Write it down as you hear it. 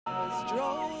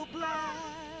Astro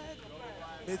Black,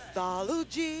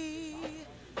 mythology,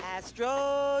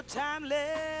 Astro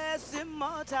timeless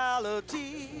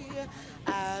immortality,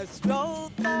 Astro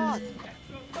thought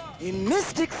in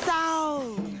mystic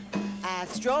sound,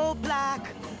 Astro Black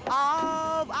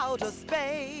of outer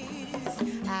space,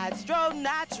 Astro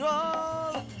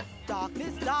natural,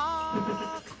 darkness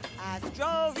dark,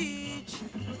 Astro reach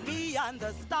beyond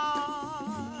the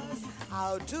stars,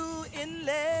 how to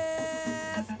endlessness,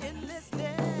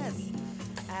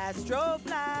 Astro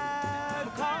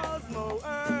Black, Cosmo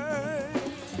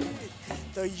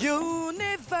Earth. The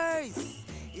universe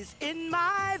is in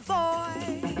my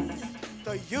voice.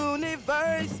 The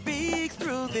universe speaks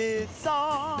through this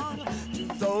song to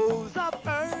those of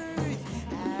Earth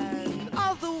and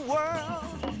of the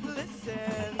world.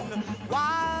 Listen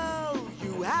while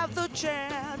you have the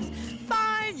chance.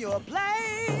 Find your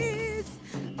place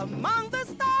among the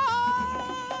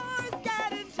stars.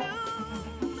 Get in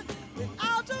tune with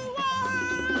outer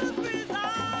worlds, with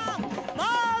our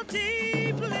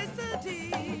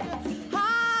multiplicity,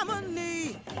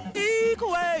 harmony,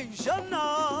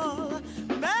 equational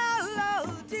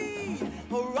melody,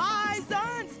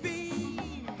 horizons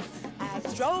beam,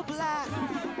 Astro Black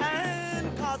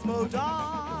and Cosmo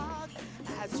Dark,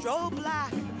 Astro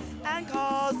Black and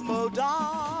Cosmo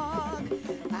Dark,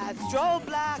 Astro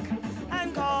Black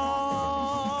and Cosmo